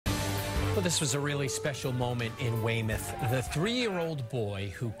Well, this was a really special moment in Weymouth. The 3-year-old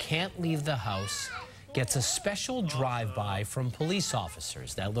boy who can't leave the house gets a special drive-by from police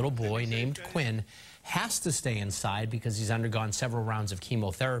officers. That little boy, named Quinn, has to stay inside because he's undergone several rounds of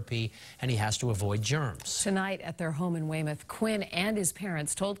chemotherapy and he has to avoid germs. Tonight at their home in Weymouth, Quinn and his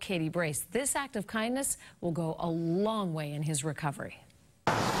parents told Katie Brace this act of kindness will go a long way in his recovery.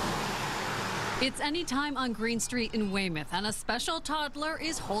 It's any time on Green Street in Weymouth, and a special toddler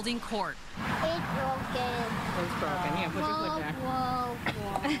is holding court. It's broken. It's broken. Yeah, put your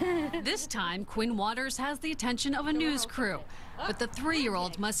foot down. This time, Quinn Waters has the attention of a news crew. But the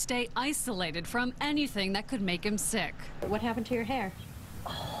 3-year-old must stay isolated from anything that could make him sick. What happened to your hair?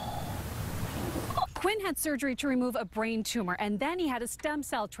 Quinn had surgery to remove a brain tumor, and then he had a stem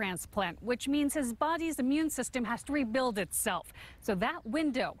cell transplant, which means his body's immune system has to rebuild itself. So that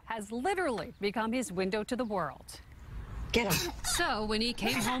window has literally become his window to the world. Get him. So when he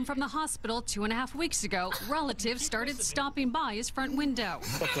came home from the hospital 2.5 weeks ago, relatives started stopping by his front window.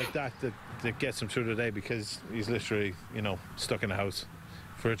 Stuff like that gets him through the day because he's literally, stuck in the house.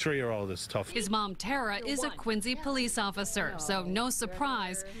 For a 3-year-old, it's tough. His mom, Tara, is a Quincy police officer, so no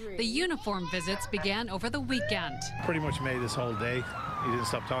surprise, the uniform visits began over the weekend. Pretty much made this whole day. He didn't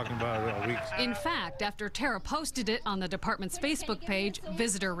stop talking about it all week. In fact, after Tara posted it on the department's Facebook page,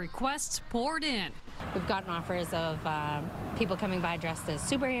 visitor requests poured in. We've gotten offers of people coming by dressed as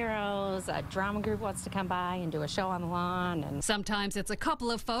superheroes. A drama group wants to come by and do a show on the lawn. And sometimes it's a couple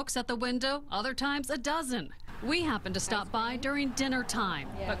of folks at the window, other times a dozen. We happened to stop by during dinner time,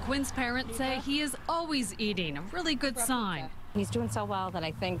 but Quinn's parents say he is always eating, a really good sign. He's doing so well that I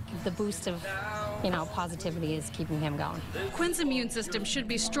think the boost of, positivity is keeping him going. Quinn's immune system should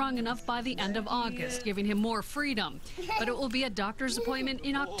be strong enough by the end of August, giving him more freedom. But it will be a doctor's appointment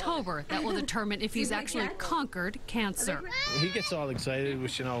in October that will determine if he's actually conquered cancer. He gets all excited,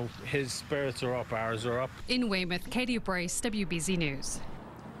 which, his spirits are up, ours are up. In Weymouth, Katie Brace, WBZ News.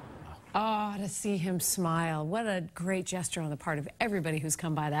 Oh, to see him smile. What a great gesture on the part of everybody who's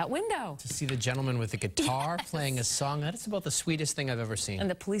come by that window. To see the gentleman with the guitar playing a song, that's about the sweetest thing I've ever seen. And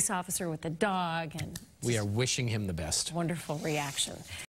the police officer with the dog. And we are wishing him the best. Wonderful reaction.